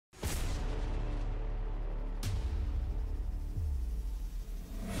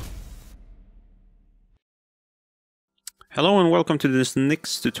Hello and welcome to this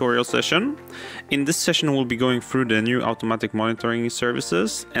next tutorial session. In this session we'll be going through the new automatic monitoring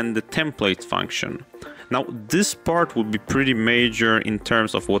services and the template function. Now this part will be pretty major in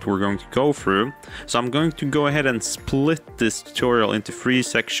terms of what we're going to go through, so I'm going to go ahead and split this tutorial into 3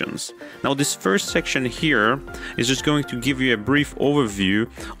 sections. Now this first section here is just going to give you a brief overview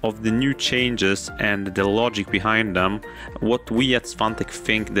of the new changes and the logic behind them, what we at SVANTEK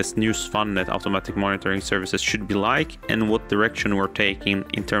think this new SvanNET automatic monitoring services should be like, and what direction we're taking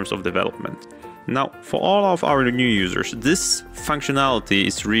in terms of development. Now, for all of our new users, this functionality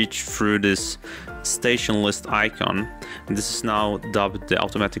is reached through this station list icon. This is now dubbed the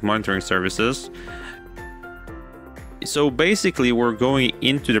automatic monitoring services. So basically, we're going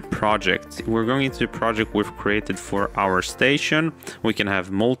into the project. We're going into the project we've created for our station. We can have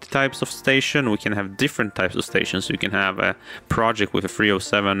multi-types of station. We can have different types of stations. You can have a project with a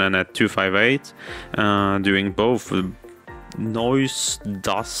 307 and a 258, doing both noise,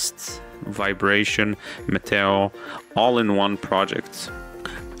 dust, vibration, meteo, all in one project.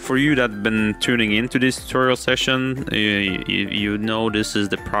 For you that have been tuning into this tutorial session, you know this is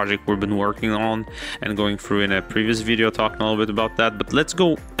the project we've been working on and going through in a previous video talking a little bit about that. But let's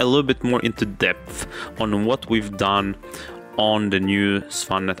go a little bit more into depth on what we've done on the new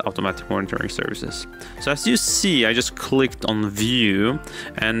SvanNET automatic monitoring services. So as you see, I just clicked on view,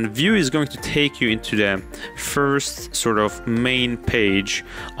 and view is going to take you into the first sort of main page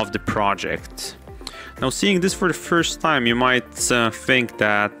of the project. Now, seeing this for the first time, you might think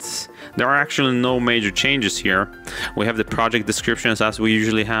that there are actually no major changes here. We have the project descriptions as we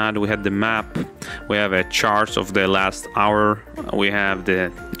usually had. We had the map. We have a chart of the last hour. We have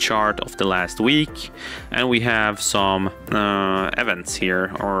the chart of the last week, and we have some events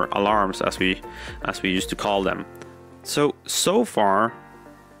here, or alarms as we used to call them. So far,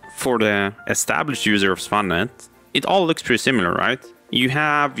 for the established user of SvanNET, it all looks pretty similar, right? You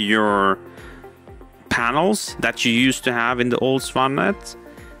have your panels that you used to have in the old SvanNET,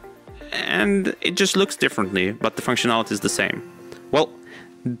 and it just looks differently, but the functionality is the same. Well,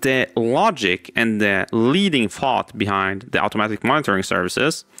 the logic and the leading thought behind the automatic monitoring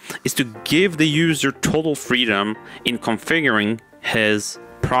services is to give the user total freedom in configuring his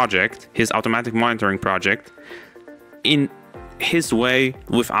project, his automatic monitoring project, in his way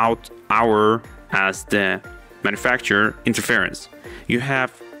without our, as the manufacturer, interference. You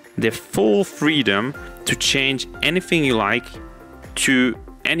have the full freedom to change anything you like to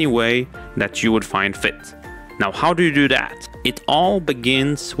any way that you would find fit. Now, how do you do that? It all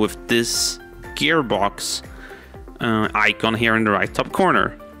begins with this gearbox icon here in the right top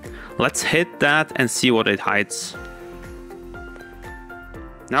corner. Let's hit that and see what it hides.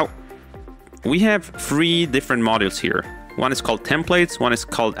 Now, we have 3 different modules here. One is called templates, one is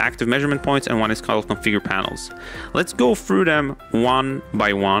called active measurement points, and one is called configure panels. Let's go through them one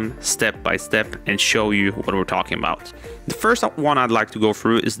by one, step by step, and show you what we're talking about. The first one I'd like to go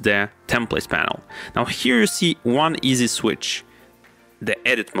through is the templates panel. Now here you see one easy switch, the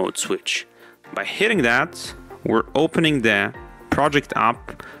edit mode switch. By hitting that, we're opening the project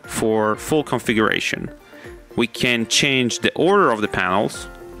up for full configuration. We can change the order of the panels.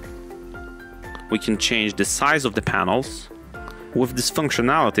 We can change the size of the panels with this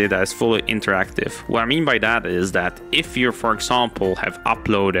functionality that is fully interactive. What I mean by that is that if you, for example, have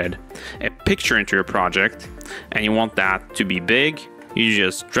uploaded a picture into your project and you want that to be big, you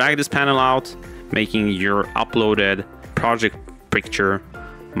just drag this panel out, making your uploaded project picture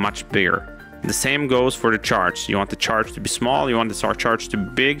much bigger. The same goes for the charts. You want the charts to be small, you want the charts to be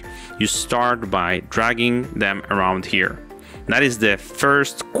big, you start by dragging them around here. That is the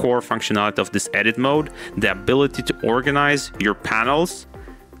first core functionality of this edit mode, the ability to organize your panels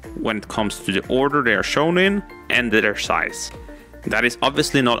when it comes to the order they are shown in and their size. That is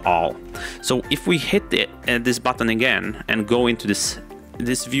obviously not all. So if we hit this button again and go into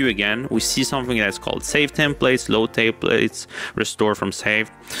this view again, we see something that's called save templates, load templates, restore from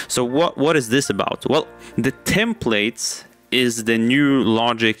saved. So what is this about? Well, the templates is the new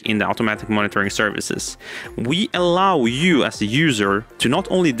logic in the automatic monitoring services. We allow you as a user to not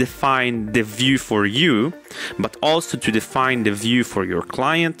only define the view for you, but also to define the view for your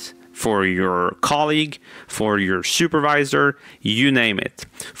client, for your colleague, for your supervisor, you name it.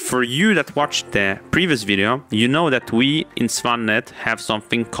 For you that watched the previous video, you know that we in SvanNET have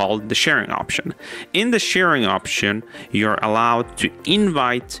something called the sharing option. In the sharing option, you're allowed to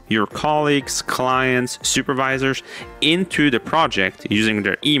invite your colleagues, clients, supervisors into the project using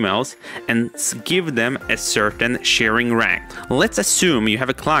their emails and give them a certain sharing rank. Let's assume you have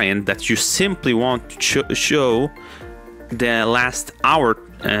a client that you simply want to show the last hour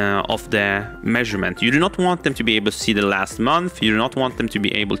of the measurement. You do not want them to be able to see the last month. You do not want them to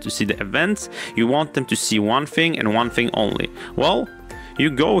be able to see the events. You want them to see one thing and one thing only. Well, you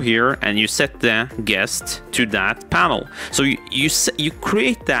go here and you set the guest to that panel. So you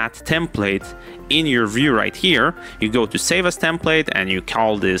create that template in your view right here. You go to save as template and you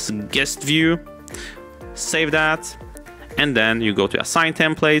call this guest view. Save that, and then you go to assign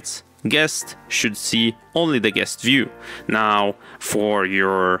templates. Guest should see only the guest view. Now for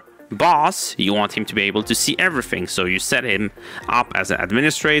your boss, you want him to be able to see everything, so you set him up as an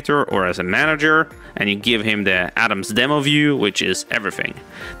administrator or as a manager, and you give him the Adam's demo view, which is everything.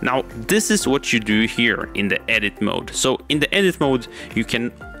 Now this is what you do here in the edit mode. So in the edit mode, you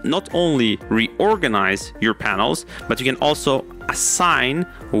can not only reorganize your panels, but you can also assign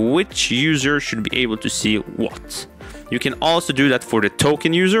which user should be able to see what. You can also do that for the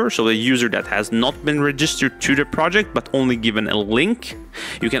token user, so the user that has not been registered to the project but only given a link.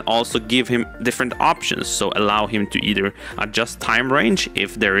 You can also give him different options, so allow him to either adjust time range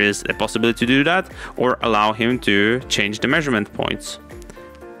if there is a possibility to do that, or allow him to change the measurement points.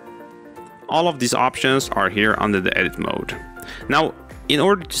 All of these options are here under the edit mode. Now, in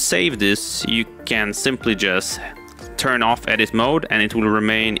order to save this, you can simply just turn off edit mode and it will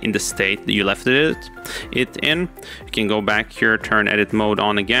remain in the state that you left it in. You can go back here, turn edit mode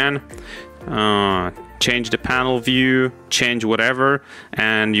on again, change the panel view, change whatever,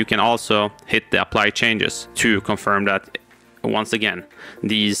 and you can also hit the apply changes to confirm that once again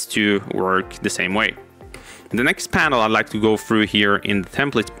these two work the same way. The next panel I'd like to go through here in the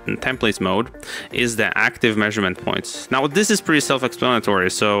templates mode is the active measurement points. Now this is pretty self-explanatory,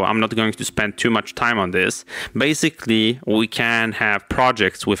 so I'm not going to spend too much time on this. Basically, we can have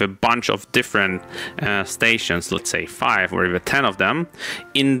projects with a bunch of different stations, let's say 5 or even 10 of them.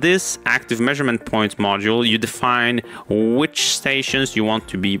 In this active measurement points module, you define which stations you want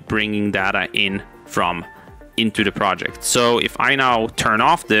to be bringing data in from into the project. So if I now turn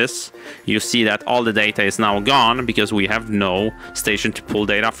off this, you see that all the data is now gone because we have no station to pull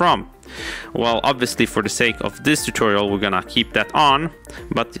data from. Well, obviously for the sake of this tutorial, we're gonna keep that on,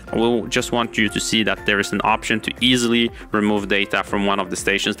 but we'll just want you to see that there is an option to easily remove data from one of the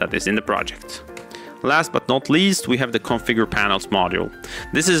stations that is in the project. Last but not least, we have the configure panels module.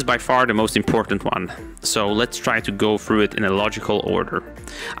 This is by far the most important one, so let's try to go through it in a logical order.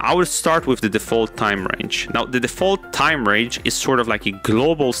 I will start with the default time range. Now the default time range is sort of like a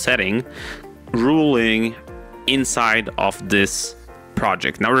global setting ruling inside of this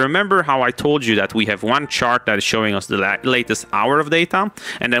project. Now remember how I told you that we have one chart that is showing us the latest hour of data,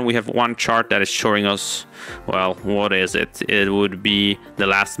 and then we have one chart that is showing us, well, what is it? It would be the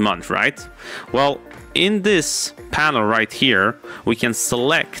last month, right? Well, in this panel right here, we can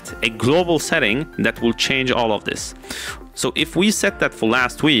select a global setting that will change all of this. So if we set that for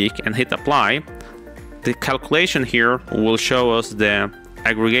last week and hit apply, the calculation here will show us the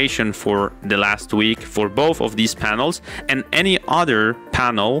aggregation for the last week for both of these panels and any other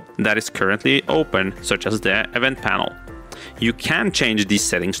panel that is currently open, such as the event panel. You can change these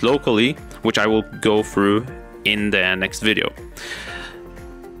settings locally, which I will go through in the next video.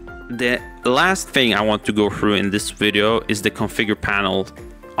 The last thing I want to go through in this video is the configure panel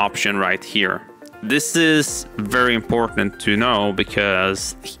option right here. This is very important to know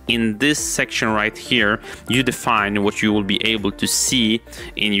because in this section right here, you define what you will be able to see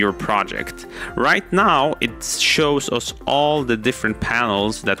in your project. Right now, it shows us all the different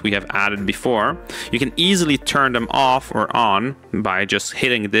panels that we have added before. You can easily turn them off or on by just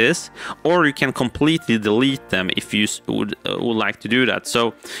hitting this, or you can completely delete them if you would like to do that.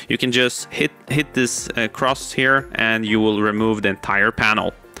 So you can just hit this cross here and you will remove the entire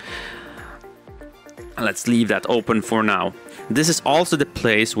panel. Let's leave that open for now. This is also the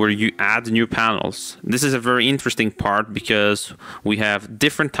place where you add new panels. This is a very interesting part because we have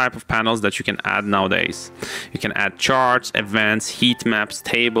different type of panels that you can add nowadays. You can add charts, events, heat maps,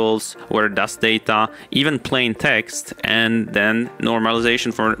 tables, weather dust data, even plain text, and then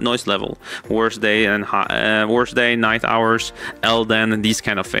normalization for noise level, worst day, night hours, LDEN, these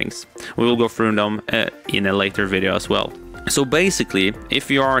kind of things. We will go through them in a later video as well. So basically, if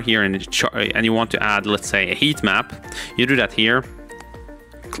you are here in the chart and you want to add, let's say, a heat map, you do that here,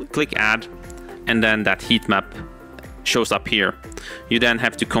 click add, and then that heat map shows up here. You then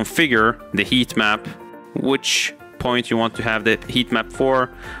have to configure the heat map, which point you want to have the heat map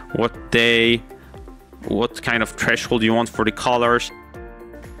for, what day, what kind of threshold you want for the colors.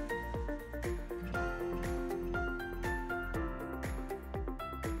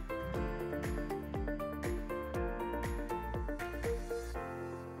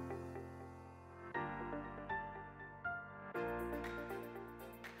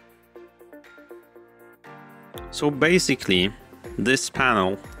 So basically, this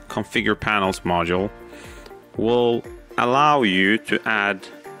panel, configure panels module, will allow you to add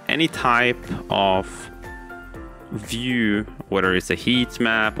any type of view, whether it's a heat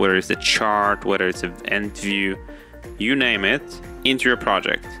map, whether it's a chart, whether it's an event view, you name it, into your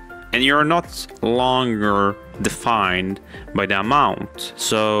project. And you're not longer defined by the amount.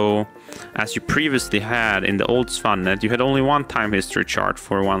 So as you previously had in the old SvanNET, you had only one time history chart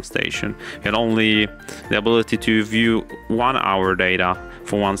for one station. You had only the ability to view 1 hour data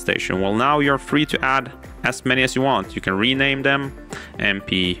for one station. Well, now you're free to add as many as you want. You can rename them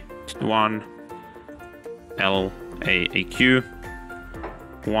MP1 LAAQ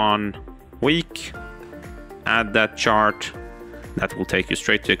 1 week, add that chart. That will take you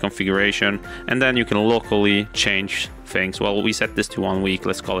straight to a configuration, and then you can locally change things. Well, we set this to 1 week,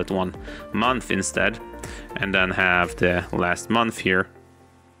 let's call it 1 month instead, and then have the last month here,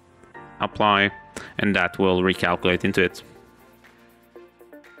 apply, and that will recalculate into it.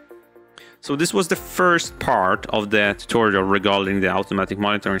 So this was the first part of the tutorial regarding the automatic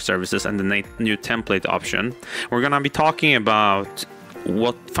monitoring services and the new template option. We're gonna be talking about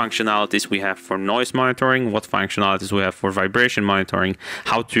what functionalities we have for noise monitoring, what functionalities we have for vibration monitoring,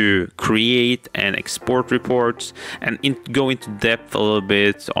 how to create and export reports, and go into depth a little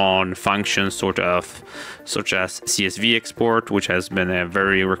bit on functions such as CSV export, which has been a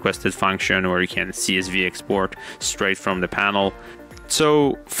very requested function where you can CSV export straight from the panel.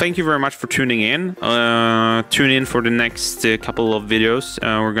 So thank you very much for tuning in. Tune in for the next couple of videos.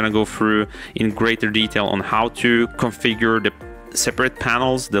 We're gonna go through in greater detail on how to configure the separate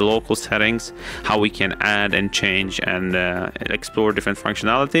panels, the local settings, how we can add and change and explore different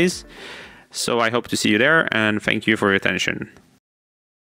functionalities. So I hope to see you there, and thank you for your attention.